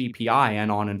on the CPI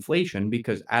and on inflation,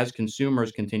 because as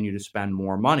consumers continue to spend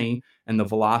more money and the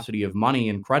velocity of money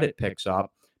and credit picks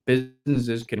up,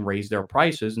 businesses can raise their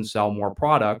prices and sell more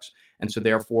products. And so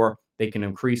therefore they can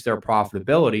increase their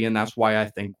profitability. And that's why I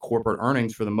think corporate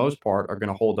earnings for the most part are going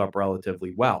to hold up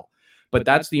relatively well. But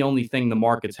that's the only thing the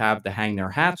markets have to hang their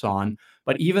hats on.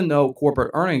 But even though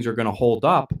corporate earnings are going to hold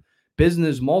up,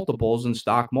 business multiples and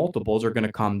stock multiples are going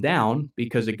to come down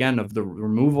because, again, of the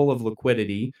removal of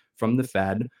liquidity from the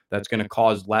Fed. That's going to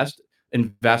cause less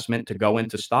investment to go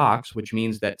into stocks, which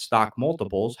means that stock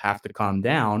multiples have to come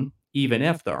down even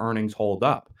if the earnings hold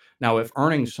up. Now, if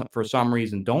earnings for some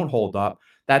reason don't hold up,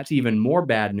 that's even more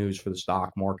bad news for the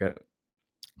stock market.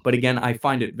 But again, I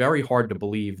find it very hard to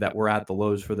believe that we're at the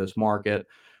lows for this market.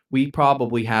 We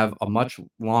probably have a much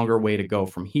longer way to go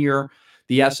from here.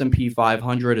 The S&P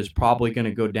 500 is probably going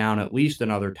to go down at least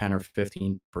another 10 or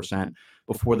 15%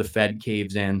 before the Fed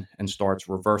caves in and starts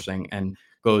reversing and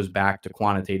goes back to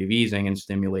quantitative easing and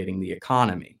stimulating the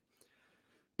economy.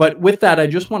 But with that, I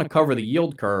just want to cover the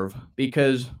yield curve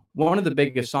because one of the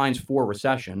biggest signs for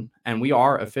recession, and we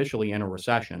are officially in a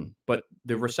recession, but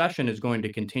the recession is going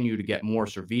to continue to get more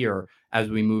severe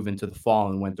as we move into the fall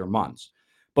and winter months.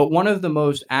 But one of the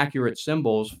most accurate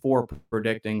symbols for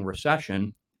predicting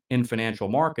recession in financial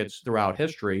markets throughout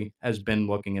history has been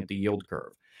looking at the yield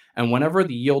curve. And whenever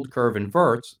the yield curve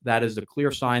inverts, that is a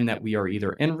clear sign that we are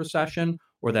either in recession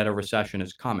or that a recession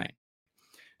is coming.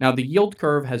 Now, the yield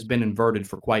curve has been inverted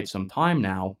for quite some time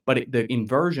now, but the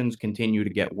inversions continue to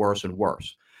get worse and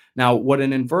worse. Now, what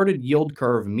an inverted yield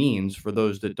curve means, for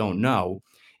those that don't know,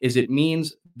 is it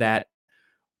means that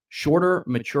shorter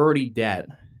maturity debt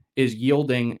is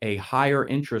yielding a higher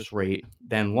interest rate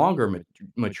than longer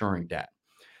maturing debt.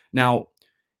 Now,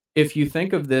 if you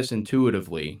think of this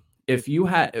intuitively, if you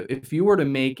were to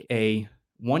make a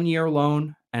 1-year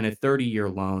loan and a 30-year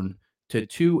loan to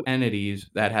two entities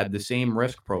that had the same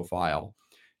risk profile,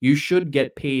 you should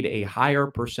get paid a higher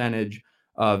percentage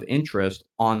of interest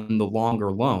on the longer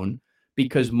loan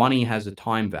because money has a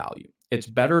time value. It's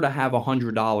better to have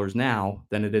 $100 now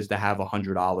than it is to have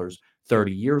 $100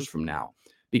 30 years from now.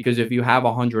 Because if you have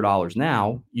 $100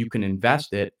 now, you can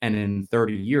invest it, and in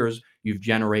 30 years, you've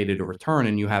generated a return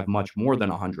and you have much more than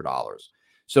 $100.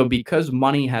 So because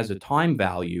money has a time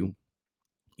value,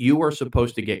 you are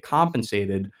supposed to get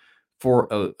compensated for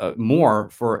a more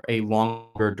for a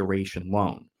longer duration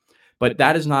loan. But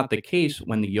that is not the case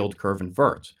when the yield curve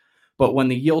inverts. But when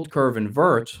the yield curve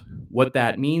inverts, what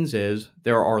that means is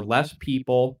there are less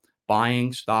people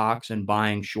buying stocks and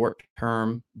buying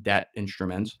short-term debt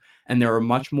instruments, and there are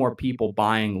much more people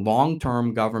buying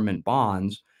long-term government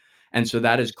bonds. And so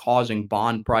that is causing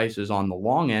bond prices on the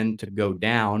long end to go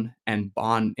down and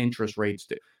bond interest rates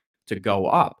to go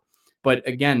up. But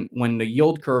again, when the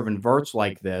yield curve inverts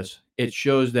like this, it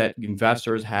shows that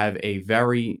investors have a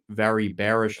very, very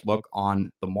bearish look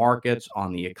on the markets,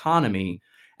 on the economy,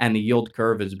 and the yield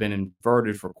curve has been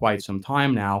inverted for quite some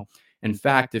time now. In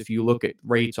fact, if you look at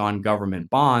rates on government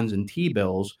bonds and T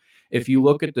bills, if you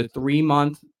look at the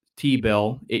 3-month T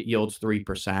bill, it yields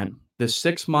 3%. The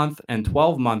 6-month and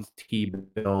 12-month T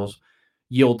bills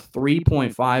yield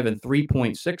 3.5 and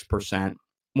 3.6%,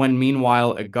 when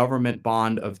meanwhile a government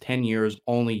bond of 10 years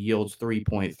only yields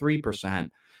 3.3%.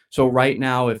 So right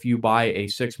now, if you buy a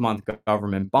 6-month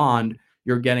government bond,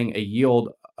 you're getting a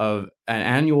yield of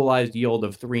an annualized yield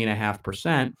of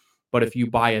 3.5%. But if you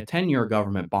buy a 10-year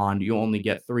government bond, you only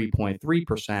get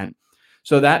 3.3%.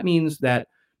 So that means that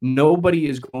nobody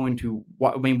is going to,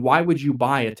 I mean, why would you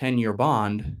buy a 10-year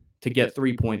bond to get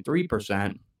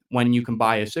 3.3% when you can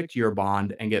buy a 6-year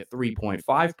bond and get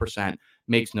 3.5%?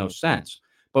 Makes no sense.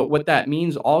 But what that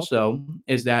means also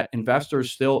is that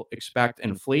investors still expect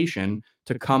inflation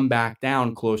to come back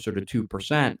down closer to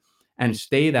 2% and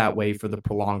stay that way for the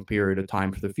prolonged period of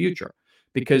time for the future.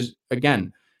 Because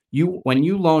again, when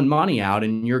you loan money out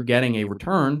and you're getting a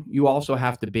return, you also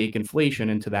have to bake inflation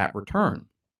into that return.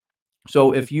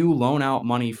 So if you loan out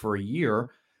money for a year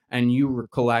and you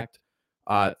collect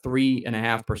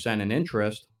 3.5% in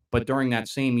interest, but during that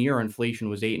same year inflation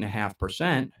was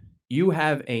 8.5%, you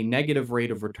have a negative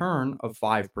rate of return of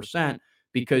 5%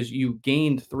 because you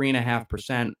gained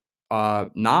 3.5%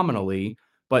 nominally,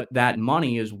 but that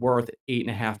money is worth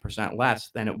 8.5% less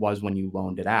than it was when you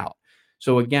loaned it out.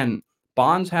 So again,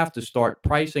 bonds have to start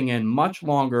pricing in much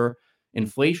longer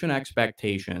inflation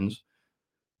expectations.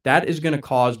 That is going to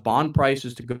cause bond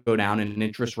prices to go down and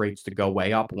interest rates to go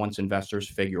way up once investors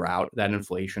figure out that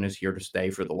inflation is here to stay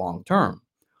for the long term.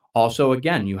 Also,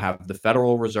 again, you have the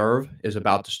Federal Reserve is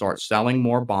about to start selling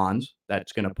more bonds.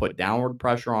 That's going to put downward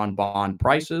pressure on bond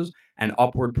prices and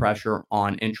upward pressure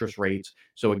on interest rates.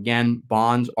 So, again,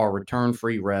 bonds are return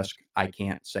free risk. I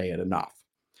can't say it enough.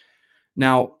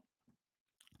 Now,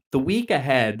 the week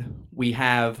ahead, we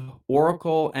have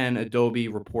Oracle and Adobe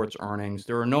reports earnings.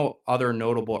 There are no other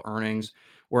notable earnings.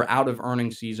 We're out of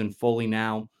earnings season fully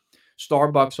now.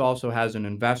 Starbucks also has an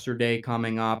investor day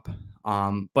coming up,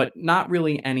 but not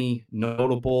really any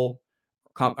notable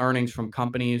earnings from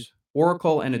companies.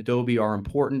 Oracle and Adobe are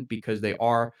important because they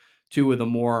are two of the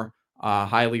more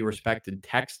highly respected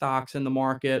tech stocks in the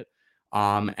market.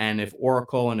 And if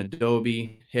Oracle and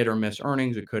Adobe hit or miss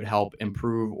earnings, it could help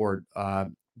improve or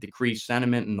decrease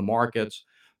sentiment in the markets.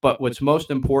 But what's most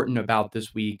important about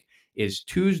this week is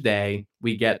Tuesday,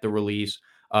 we get the release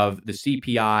of the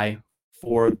CPI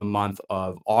for the month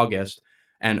of August,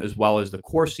 and as well as the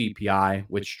core CPI,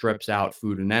 which strips out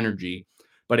food and energy.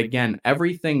 But again,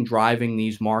 everything driving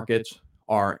these markets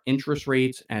are interest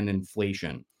rates and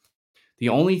inflation. The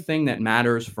only thing that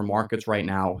matters for markets right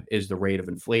now is the rate of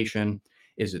inflation.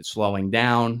 Is it slowing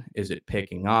down? Is it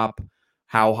picking up?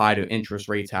 how high do interest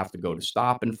rates have to go to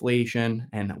stop inflation,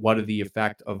 and what are the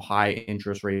effect of high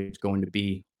interest rates going to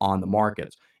be on the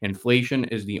markets. Inflation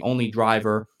is the only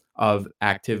driver of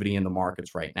activity in the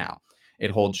markets right now.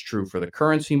 It holds true for the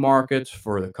currency markets,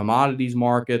 for the commodities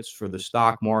markets, for the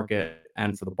stock market,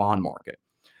 and for the bond market.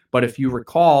 But if you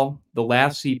recall, the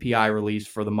last CPI release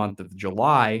for the month of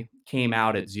July came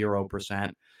out at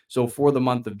 0%. So for the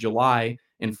month of July,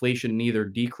 inflation neither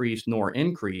decreased nor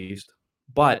increased,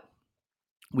 but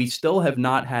we still have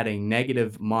not had a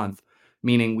negative month,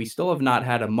 meaning we still have not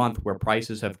had a month where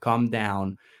prices have come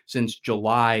down since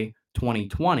July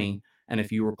 2020. And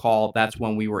if you recall, that's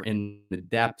when we were in the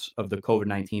depths of the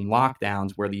COVID-19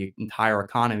 lockdowns where the entire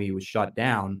economy was shut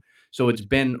down. So it's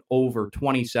been over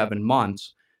 27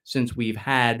 months since we've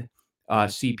had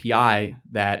CPI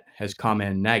that has come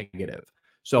in negative.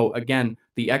 So again,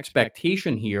 the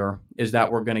expectation here is that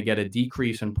we're going to get a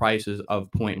decrease in prices of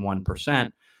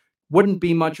 0.1%. Wouldn't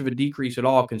be much of a decrease at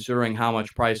all considering how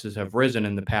much prices have risen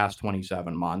in the past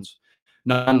 27 months.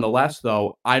 Nonetheless,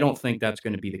 though, I don't think that's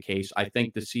going to be the case. I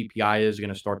think the CPI is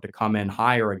going to start to come in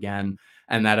higher again,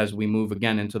 and that as we move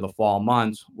again into the fall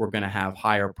months, we're going to have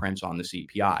higher prints on the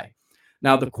CPI.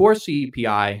 Now, the core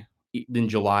CPI in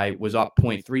July was up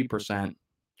 0.3%.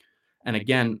 And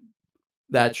again,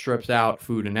 that strips out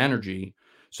food and energy.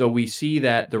 So we see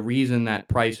that the reason that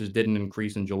prices didn't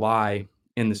increase in July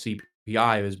in the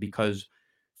CPI is because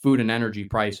food and energy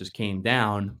prices came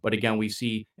down. But again, we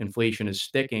see inflation is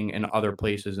sticking in other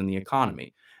places in the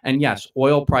economy. And yes,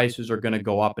 oil prices are going to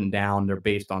go up and down. They're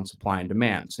based on supply and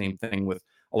demand. Same thing with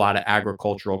a lot of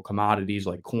agricultural commodities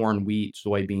like corn, wheat,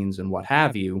 soybeans, and what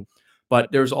have you.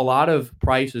 But there's a lot of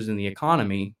prices in the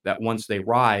economy that once they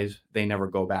rise, they never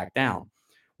go back down.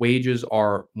 Wages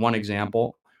are one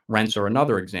example, rents are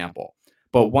another example.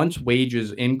 But once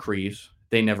wages increase,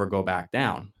 they never go back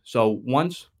down. So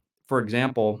once, for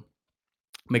example,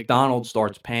 McDonald's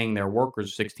starts paying their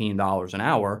workers $16 an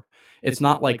hour, it's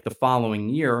not like the following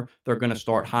year they're going to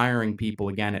start hiring people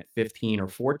again at 15 or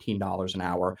 $14 an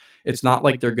hour. It's not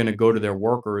like they're going to go to their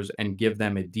workers and give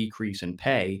them a decrease in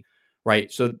pay,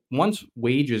 right? So once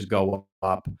wages go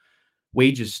up,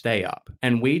 wages stay up.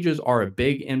 And wages are a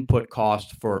big input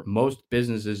cost for most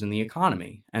businesses in the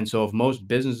economy. And so, if most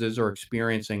businesses are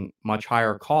experiencing much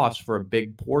higher costs for a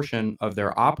big portion of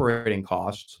their operating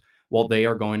costs, well, they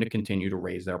are going to continue to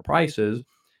raise their prices,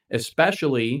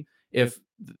 especially if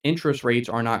interest rates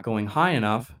are not going high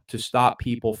enough to stop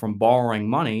people from borrowing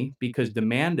money because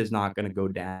demand is not going to go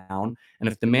down. And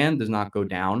if demand does not go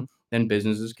down, then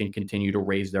businesses can continue to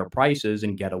raise their prices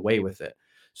and get away with it.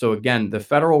 So again, the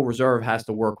Federal Reserve has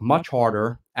to work much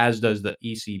harder, as does the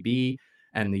ECB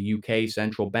and the UK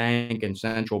central bank and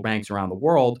central banks around the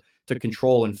world, to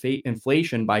control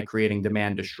inflation by creating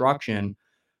demand destruction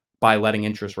by letting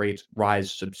interest rates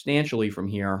rise substantially from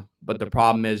here. But the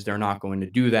problem is they're not going to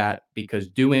do that because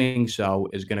doing so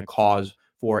is going to cause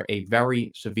for a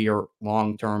very severe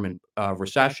long-term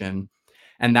recession.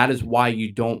 And that is why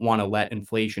you don't want to let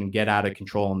inflation get out of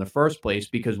control in the first place,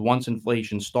 because once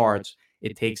inflation starts,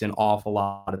 it takes an awful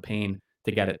lot of pain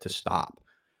to get it to stop.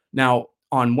 Now,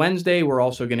 on Wednesday, we're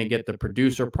also going to get the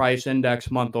producer price index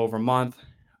month over month.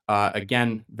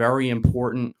 Again, very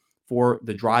important for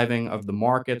the driving of the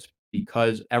markets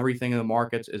because everything in the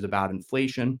markets is about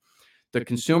inflation. The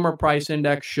consumer price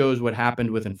index shows what happened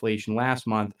with inflation last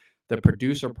month. The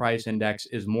producer price index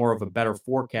is more of a better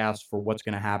forecast for what's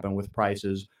going to happen with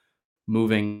prices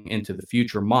moving into the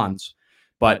future months.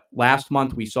 But last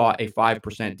month, we saw a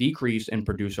 5% decrease in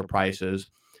producer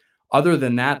prices. Other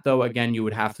than that, though, again, you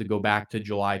would have to go back to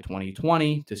July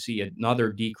 2020 to see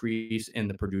another decrease in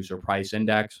the producer price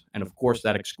index. And of course,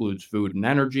 that excludes food and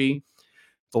energy.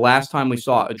 The last time we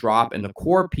saw a drop in the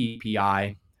core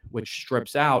PPI, which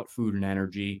strips out food and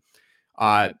energy,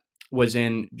 uh, was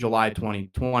in July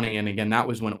 2020. And again, that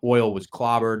was when oil was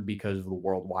clobbered because of the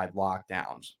worldwide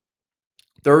lockdowns.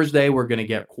 Thursday, we're going to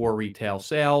get core retail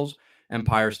sales,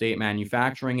 Empire State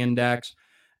Manufacturing Index,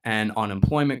 and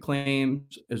unemployment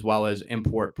claims, as well as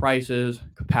import prices,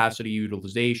 capacity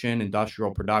utilization,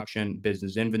 industrial production,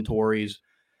 business inventories.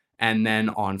 And then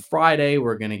on Friday,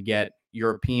 we're going to get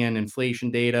European inflation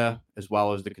data, as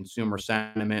well as the consumer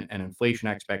sentiment and inflation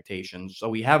expectations. So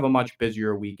we have a much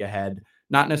busier week ahead,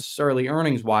 not necessarily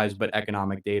earnings wise, but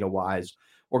economic data wise.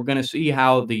 We're going to see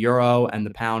how the euro and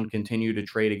the pound continue to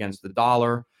trade against the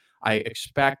dollar. I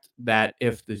expect that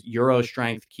if the euro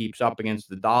strength keeps up against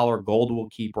the dollar, gold will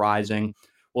keep rising.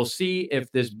 We'll see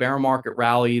if this bear market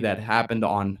rally that happened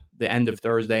on the end of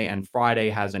Thursday and Friday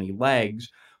has any legs.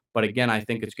 But again, I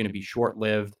think it's going to be short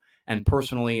lived. And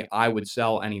personally, I would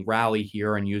sell any rally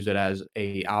here and use it as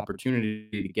a opportunity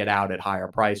to get out at higher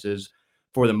prices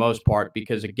for the most part,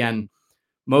 because again,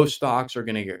 most stocks are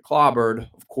going to get clobbered.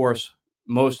 Of course,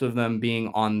 most of them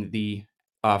being on the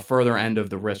further end of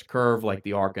the risk curve, like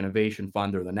the ARK Innovation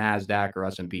Fund or the Nasdaq or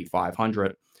S&P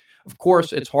 500. Of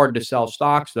course, it's hard to sell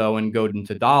stocks though and go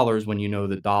into dollars when you know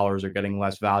that dollars are getting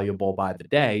less valuable by the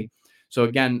day. So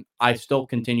again, I still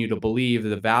continue to believe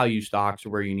the value stocks are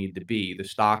where you need to be. The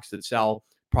stocks that sell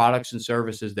products and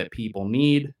services that people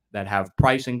need, that have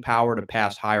pricing power to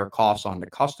pass higher costs on to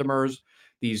customers.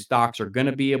 These stocks are going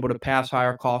to be able to pass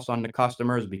higher costs on to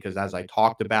customers because, as I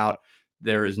talked about,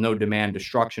 there is no demand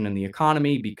destruction in the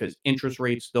economy because interest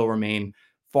rates still remain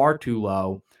far too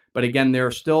low. But again,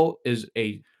 there still is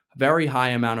a very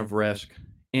high amount of risk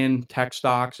in tech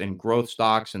stocks and growth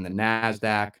stocks in the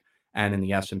Nasdaq and in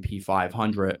the S&P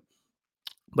 500.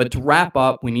 But to wrap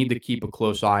up, we need to keep a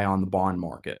close eye on the bond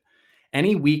market.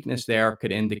 Any weakness there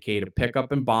could indicate a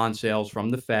pickup in bond sales from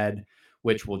the Fed,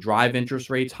 which will drive interest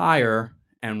rates higher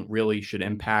and really should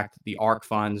impact the ARK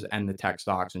funds and the tech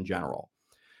stocks in general.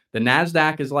 The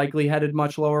NASDAQ is likely headed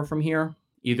much lower from here,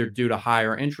 either due to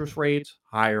higher interest rates,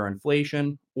 higher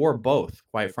inflation, or both,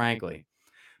 quite frankly.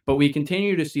 But we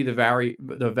continue to see the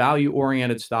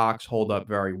value-oriented stocks hold up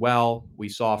very well. We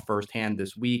saw firsthand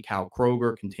this week how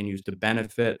Kroger continues to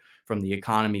benefit from the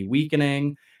economy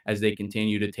weakening as they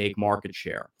continue to take market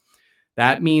share.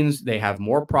 That means they have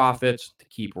more profits to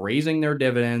keep raising their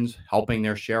dividends, helping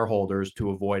their shareholders to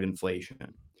avoid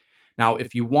inflation. Now,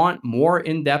 if you want more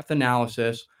in-depth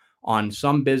analysis on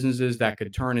some businesses that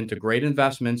could turn into great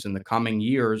investments in the coming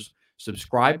years,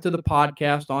 subscribe to the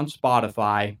podcast on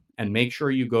Spotify and make sure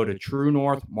you go to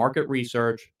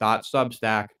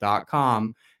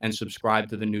truenorthmarketresearch.substack.com and subscribe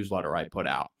to the newsletter I put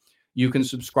out. You can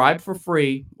subscribe for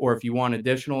free, or if you want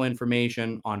additional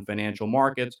information on financial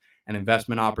markets and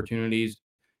investment opportunities,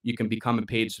 you can become a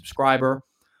paid subscriber.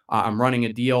 I'm running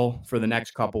a deal for the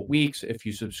next couple weeks. If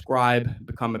you subscribe,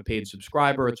 become a paid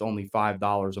subscriber, it's only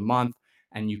 $5 a month,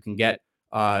 and you can get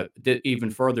even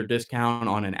further discount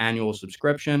on an annual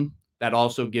subscription. That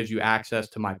also gives you access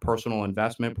to my personal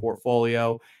investment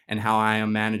portfolio and how I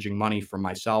am managing money for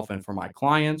myself and for my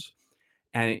clients.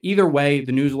 And either way,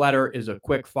 the newsletter is a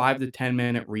quick 5 to 10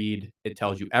 minute read. It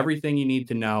tells you everything you need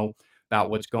to know about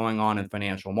what's going on in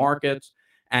financial markets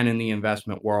and in the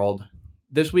investment world.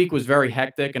 This week was very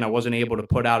hectic and I wasn't able to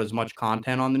put out as much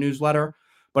content on the newsletter,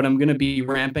 but I'm going to be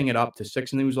ramping it up to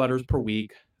 6 newsletters per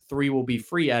week. 3 will be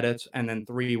free edits, and then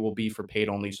 3 will be for paid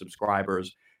only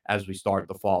subscribers as we start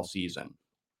the fall season.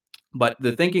 But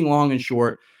the thinking long and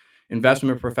short,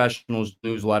 Investment Professionals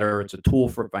newsletter, it's a tool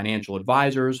for financial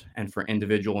advisors and for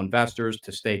individual investors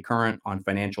to stay current on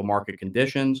financial market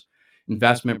conditions.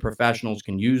 Investment professionals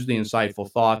can use the insightful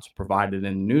thoughts provided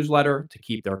in the newsletter to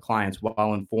keep their clients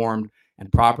well informed and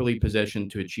properly positioned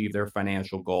to achieve their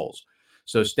financial goals.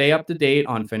 So stay up to date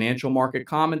on financial market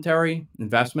commentary,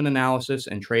 investment analysis,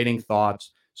 and trading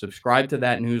thoughts. Subscribe to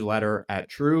that newsletter at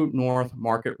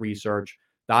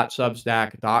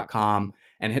truenorthmarketresearch.substack.com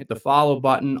and hit the follow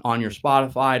button on your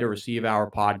Spotify to receive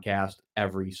our podcast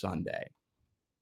every Sunday.